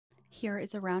Here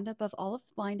is a roundup of all of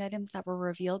the blind items that were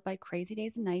revealed by Crazy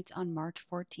Days and Nights on March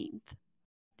 14th.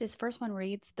 This first one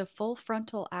reads, the full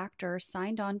frontal actor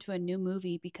signed on to a new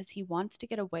movie because he wants to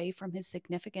get away from his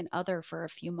significant other for a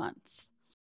few months.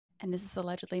 And this is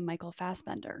allegedly Michael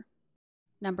Fassbender.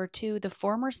 Number 2, the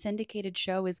former syndicated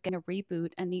show is getting a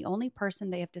reboot, and the only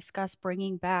person they have discussed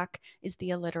bringing back is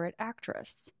the illiterate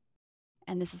actress.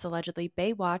 And this is allegedly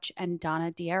Baywatch and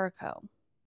Donna D'Errico.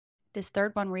 This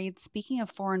third one reads, speaking of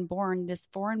foreign-born, this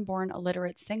foreign-born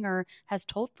illiterate singer has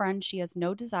told friends she has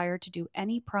no desire to do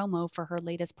any promo for her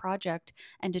latest project,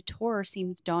 and a tour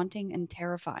seems daunting and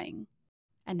terrifying.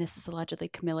 And this is allegedly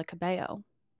Camila Cabello.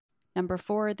 Number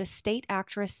 4, the state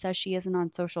actress says she isn't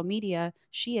on social media.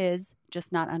 She is,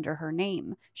 just not under her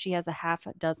name. She has a half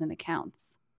a dozen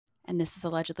accounts. And this is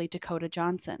allegedly Dakota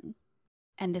Johnson.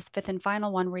 And this fifth and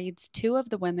final one reads, 2 of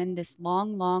the women this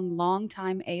long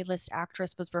time A-list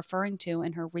actress was referring to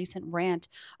in her recent rant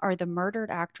are the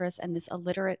murdered actress and this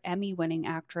illiterate Emmy-winning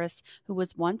actress who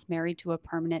was once married to a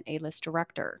permanent A-list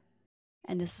director.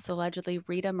 And this is allegedly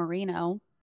Rita Moreno,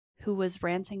 who was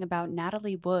ranting about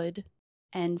Natalie Wood,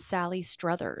 and Sally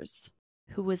Struthers,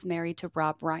 who was married to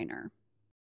Rob Reiner.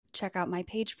 Check out my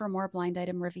page for more blind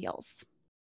item reveals.